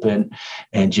fall open.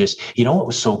 And just, what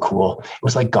was so cool? It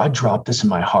was like God dropped this in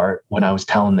my heart when I was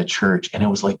telling the church. And it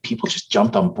was like people just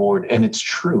jumped on board. And it's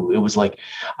true. It was like,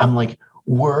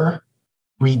 we're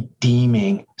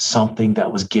redeeming something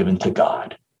that was given to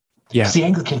God. Yeah. Because the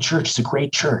Anglican Church is a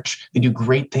great church. They do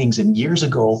great things. And years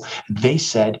ago, they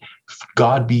said,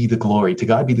 God be the glory. To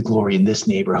God be the glory in this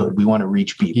neighborhood. We want to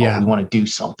reach people. Yeah. We want to do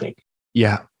something.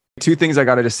 Yeah. Two things I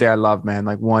got to just say I love, man.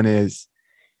 Like one is,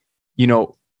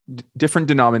 different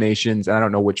denominations, and I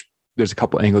don't know which, there's a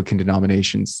couple Anglican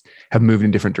denominations have moved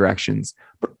in different directions,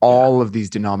 but all of these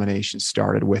denominations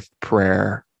started with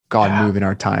prayer, God move in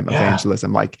our time,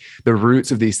 evangelism, like the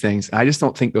roots of these things. I just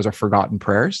don't think those are forgotten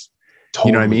prayers. Totally.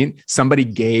 You know what I mean? Somebody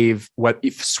gave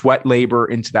sweat labor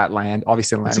into that land.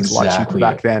 Obviously, the land was a lot cheaper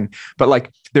back then, but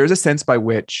like there's a sense by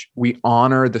which we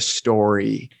honor the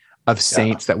story of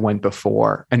saints that went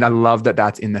before. And I love that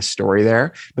that's in the story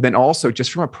there. But then also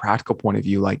just from a practical point of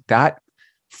view, like that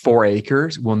 4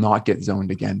 acres will not get zoned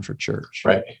again for church.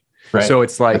 Right. So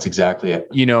it's like, that's exactly it.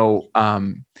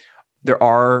 There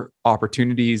are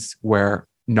opportunities where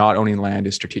not owning land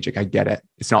is strategic. I get it.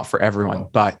 It's not for everyone,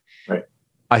 but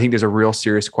I think there's a real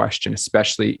serious question,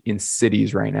 especially in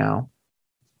cities right now,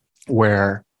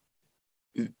 where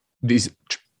these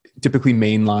typically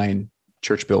mainline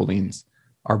church buildings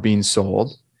are being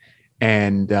sold.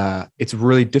 And it's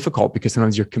really difficult because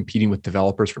sometimes you're competing with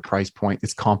developers for price point.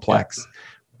 It's complex.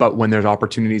 But when there's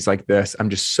opportunities like this, I'm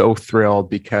just so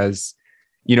thrilled because,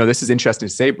 this is interesting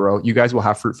to say, bro, you guys will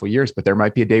have fruitful years, but there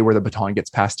might be a day where the baton gets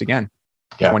passed again.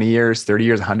 20 years, 30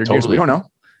 years, 100 years. We don't know.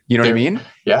 You know what I mean?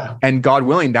 Yeah. And God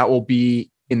willing, that will be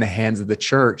in the hands of the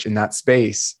church in that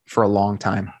space for a long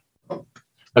time.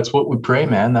 That's what we pray,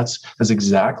 man. That's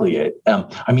exactly it.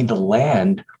 The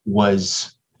land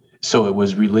was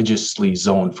religiously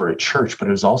zoned for a church, but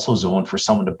it was also zoned for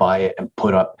someone to buy it and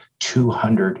put up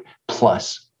 200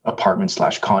 plus apartments /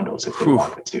 condos if they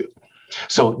wanted to.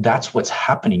 So that's what's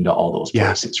happening to all those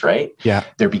places, right? Yeah.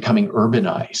 They're becoming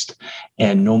urbanized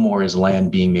and no more is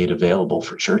land being made available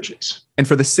for churches. And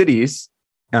for the cities,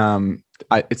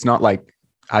 it's not like,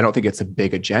 I don't think it's a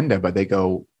big agenda, but they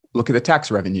go, look at the tax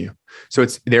revenue. So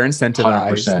they're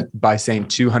incentivized 100%. By saying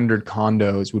 200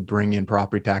 condos would bring in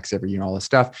property tax every year, all this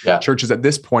stuff. Yeah. Churches at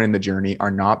this point in the journey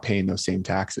are not paying those same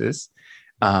taxes.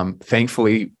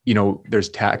 Thankfully, there's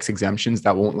tax exemptions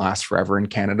that won't last forever in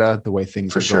Canada, the way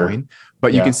things are going,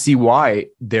 but you can see why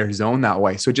they're zoned that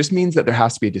way. So it just means that there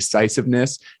has to be a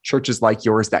decisiveness. Churches like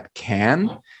yours that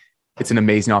it's an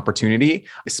amazing opportunity,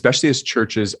 especially as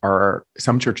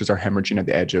some churches are hemorrhaging at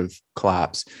the edge of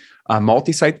collapse.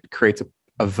 Multi-site creates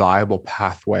a viable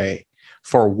pathway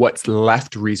for what's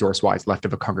left resource-wise, left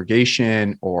of a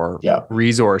congregation or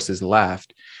resources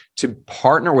left, to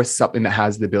partner with something that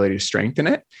has the ability to strengthen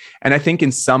it. And I think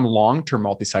in some long-term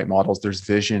multi-site models, there's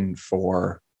vision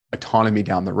for autonomy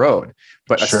down the road,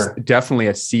 but definitely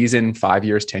a season, 5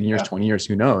 years, 10 years, 20 years,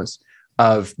 who knows,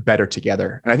 of better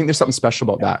together. And I think there's something special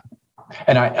about that.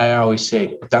 And I always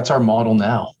say, that's our model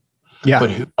now. Yeah.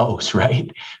 But who knows, right?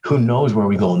 Who knows where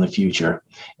we go in the future?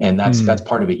 And that's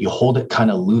part of it. You hold it kind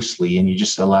of loosely and you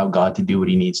just allow God to do what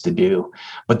he needs to do.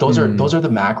 But those are the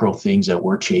macro things that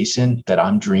we're chasing, that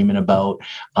I'm dreaming about,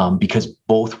 because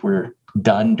both were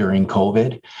done during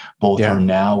COVID. Both are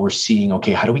now, we're seeing,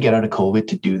 okay, how do we get out of COVID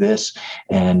to do this?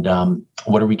 And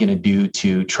what are we going to do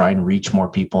to try and reach more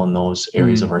people in those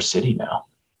areas of our city now?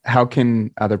 How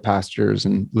can other pastors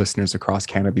and listeners across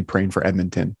Canada be praying for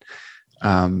Edmonton?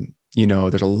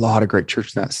 There's a lot of great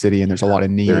churches in that city and there's a lot of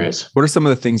need. There is. What are some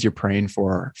of the things you're praying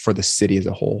for the city as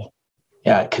a whole?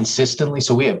 Yeah, consistently.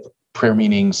 So we have prayer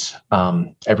meetings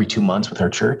every 2 months with our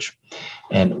church.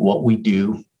 And what we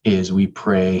do is we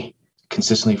pray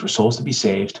consistently for souls to be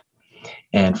saved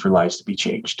and for lives to be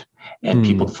changed and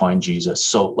people to find Jesus.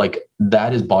 So like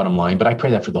that is bottom line, but I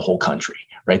pray that for the whole country,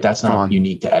 right? That's not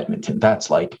unique to Edmonton. That's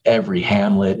like every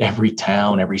hamlet, every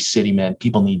town, every city, man,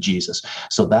 people need Jesus.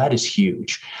 So that is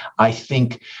huge. I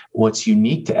think what's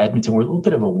unique to Edmonton, we're a little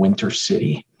bit of a winter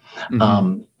city.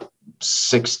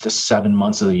 6 to 7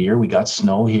 months of the year, we got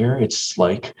snow here. It's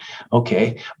like,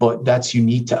 okay, but that's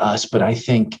unique to us. But I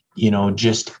think,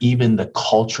 just even the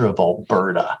culture of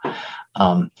Alberta,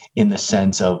 in the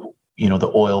sense of,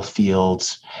 the oil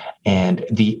fields and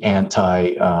the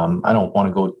I don't want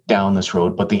to go down this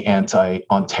road, but the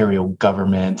anti-Ontario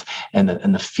government and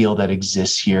the feel that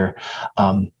exists here.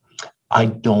 I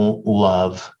don't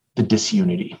love the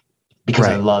disunity, because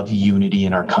I love unity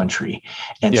in our country.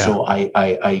 And so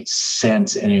I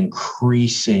sense an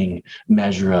increasing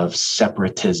measure of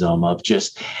separatism, of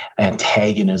just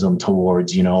antagonism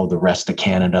towards, the rest of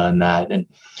Canada and that. And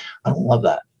I don't love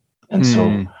that. And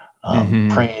so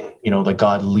praying, that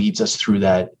God leads us through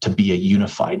that to be a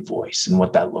unified voice and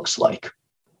what that looks like.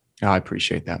 I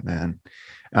appreciate that, man.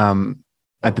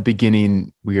 At the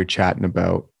beginning, we were chatting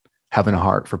about having a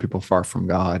heart for people far from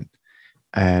God.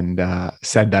 and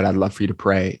said that I'd love for you to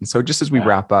pray. And so just as we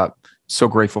wrap up, so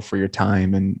grateful for your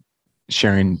time and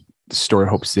sharing the story of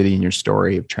Hope City and your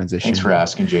story of transition. Thanks for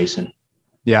asking, Jason.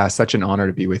 Yeah, such an honor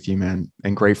to be with you, man,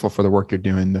 and grateful for the work you're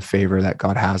doing, the favor that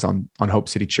God has on Hope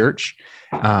City Church.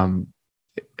 I'm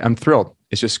thrilled.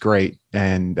 It's just great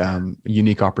and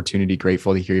unique opportunity.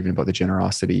 Grateful to hear even about the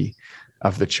generosity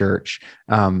of the church.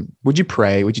 Would you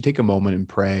pray? Would you take a moment and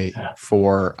pray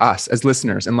for us as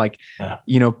listeners? And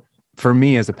for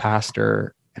me as a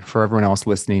pastor and for everyone else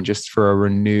listening, just for a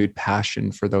renewed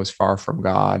passion for those far from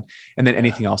God, and then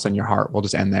anything else on your heart. We'll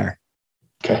just end there.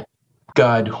 Okay.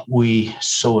 God, we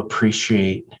so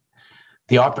appreciate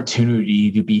the opportunity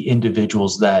to be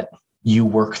individuals that you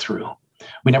work through.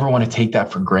 We never want to take that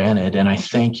for granted. And I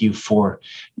thank you for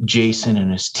Jason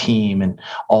and his team and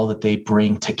all that they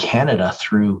bring to Canada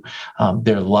through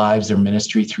their lives, their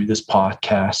ministry, through this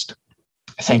podcast.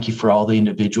 Thank you for all the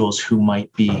individuals who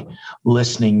might be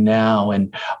listening now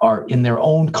and are in their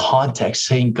own context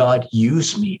saying, God,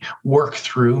 use me, work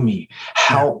through me,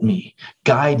 help me,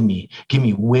 guide me, give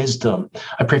me wisdom.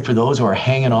 I pray for those who are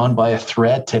hanging on by a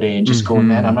thread today and just going,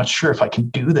 man, I'm not sure if I can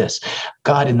do this.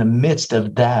 God, in the midst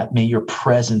of that, may your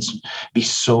presence be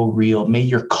so real. May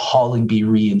your calling be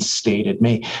reinstated.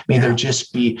 May there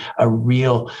just be a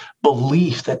real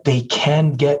belief that they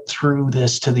can get through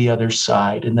this to the other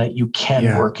side and that you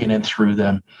can work in and through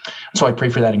them. So I pray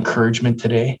for that encouragement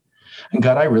today. And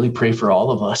God, I really pray for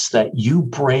all of us that you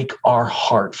break our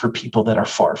heart for people that are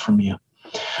far from you.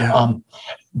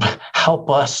 Help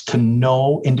us to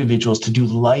know individuals, to do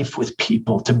life with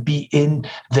people, to be in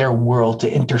their world,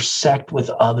 to intersect with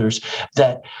others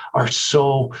that are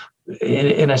so,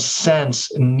 in a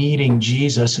sense, needing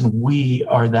Jesus, and we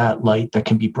are that light that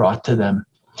can be brought to them.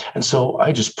 And so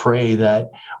I just pray that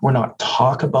we're not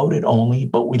talk about it only,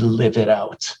 but we live it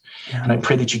out. And I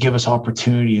pray that you give us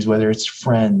opportunities, whether it's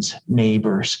friends,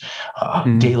 neighbors,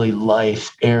 daily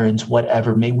life, errands,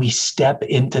 whatever. May we step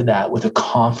into that with a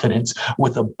confidence,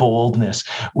 with a boldness,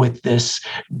 with this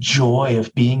joy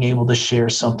of being able to share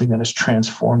something that has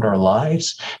transformed our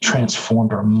lives,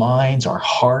 transformed our minds, our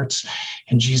hearts.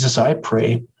 And Jesus, I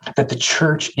pray that the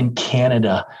church in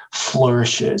Canada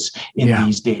flourishes in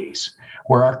these days,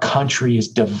 where our country is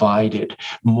divided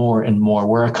more and more,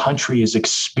 where our country is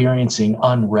experiencing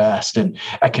unrest and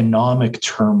economic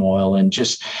turmoil and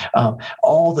just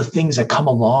all the things that come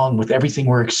along with everything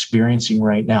we're experiencing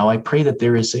right now. I pray that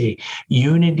there is a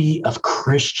unity of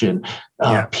Christian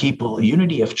people,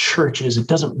 unity of churches. It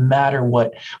doesn't matter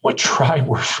what tribe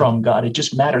we're from, God. It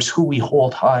just matters who we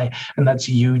hold high, and that's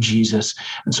you, Jesus.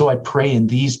 And so I pray in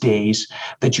these days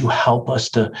that you help us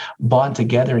to bond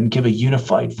together and give a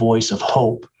unified voice of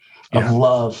hope, of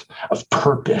love, of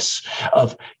purpose,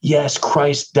 of, yes,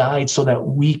 Christ died so that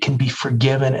we can be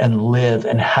forgiven and live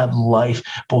and have life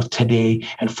both today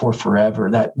and for forever.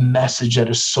 That message that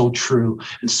is so true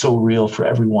and so real for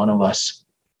every one of us.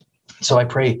 So I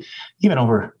pray even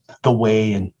over the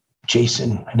way and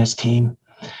Jason and his team,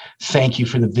 thank you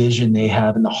for the vision they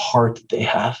have and the heart that they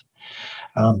have.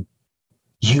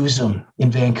 Use them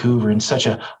in Vancouver, in such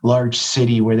a large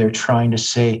city where they're trying to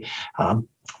say,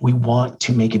 we want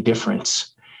to make a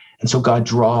difference. And so God,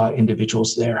 draw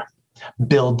individuals there,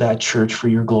 build that church for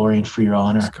your glory and for your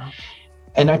honor.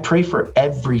 And I pray for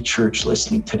every church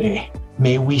listening today.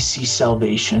 May we see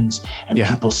salvations and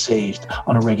people saved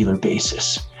on a regular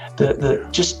basis. The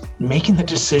just making the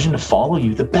decision to follow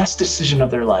you, the best decision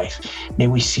of their life. May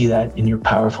we see that in your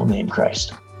powerful name,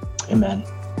 Christ. Amen.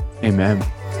 Amen.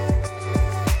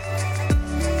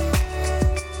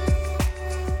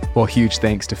 Well, huge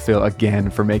thanks to Phil again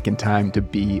for making time to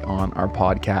be on our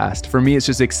podcast. For me, it's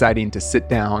just exciting to sit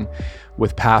down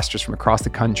with pastors from across the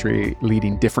country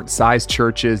leading different sized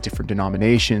churches, different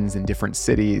denominations in different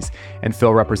cities. And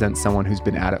Phil represents someone who's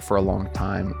been at it for a long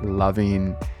time,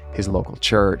 loving his local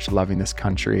church, loving this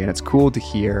country. And it's cool to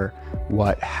hear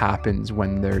what happens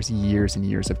when there's years and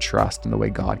years of trust and the way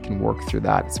God can work through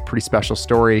that. It's a pretty special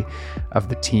story of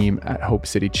the team at Hope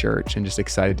City Church, and just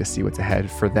excited to see what's ahead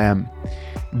for them.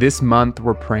 This month,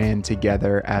 we're praying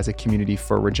together as a community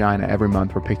for Regina. Every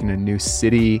month, we're picking a new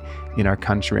city in our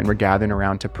country, and we're gathering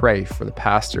around to pray for the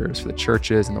pastors, for the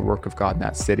churches, and the work of God in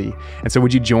that city. And so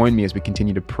would you join me as we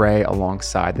continue to pray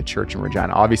alongside the church in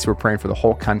Regina? Obviously, we're praying for the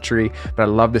whole country, but I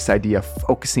love this idea of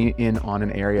focusing in on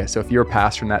an area. So if you're a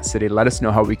pastor in that city, let us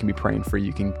know how we can be praying for you.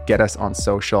 You can get us on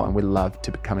social, and we'd love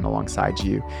to be coming alongside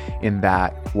you in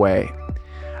that way.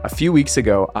 A few weeks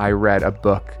ago, I read a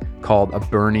book called A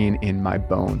Burning in My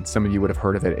Bones. Some of you would have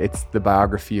heard of it. It's the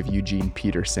biography of Eugene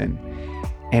Peterson.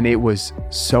 And it was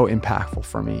so impactful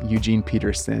for me. Eugene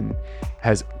Peterson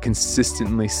has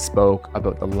consistently spoke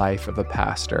about the life of a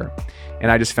pastor. And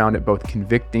I just found it both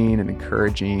convicting and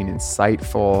encouraging,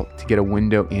 insightful to get a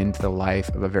window into the life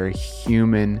of a very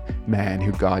human man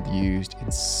who God used in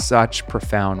such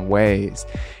profound ways.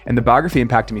 And the biography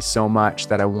impacted me so much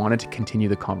that I wanted to continue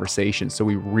the conversation. So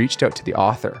we reached out to the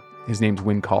author. His name's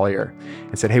Win Collier,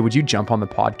 and said, hey, would you jump on the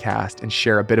podcast and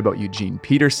share a bit about Eugene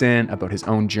Peterson, about his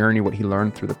own journey, what he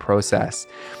learned through the process?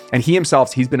 And he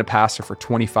himself, he's been a pastor for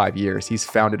 25 years. He's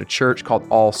founded a church called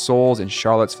All Souls in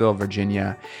Charlottesville,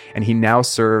 Virginia, and he now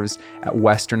serves at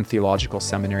Western Theological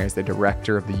Seminary as the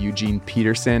director of the Eugene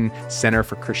Peterson Center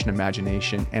for Christian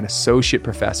Imagination and associate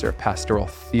professor of pastoral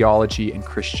theology and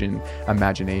Christian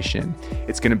imagination.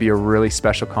 It's going to be a really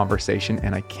special conversation,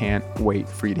 and I can't wait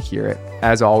for you to hear it.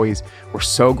 As always, we're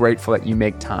so grateful that you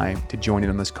make time to join in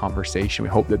on this conversation. We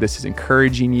hope that this is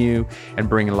encouraging you and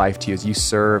bringing life to you as you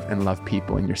serve and love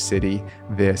people in your city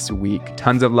this week.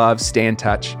 Tons of love. Stay in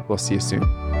touch. We'll see you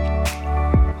soon.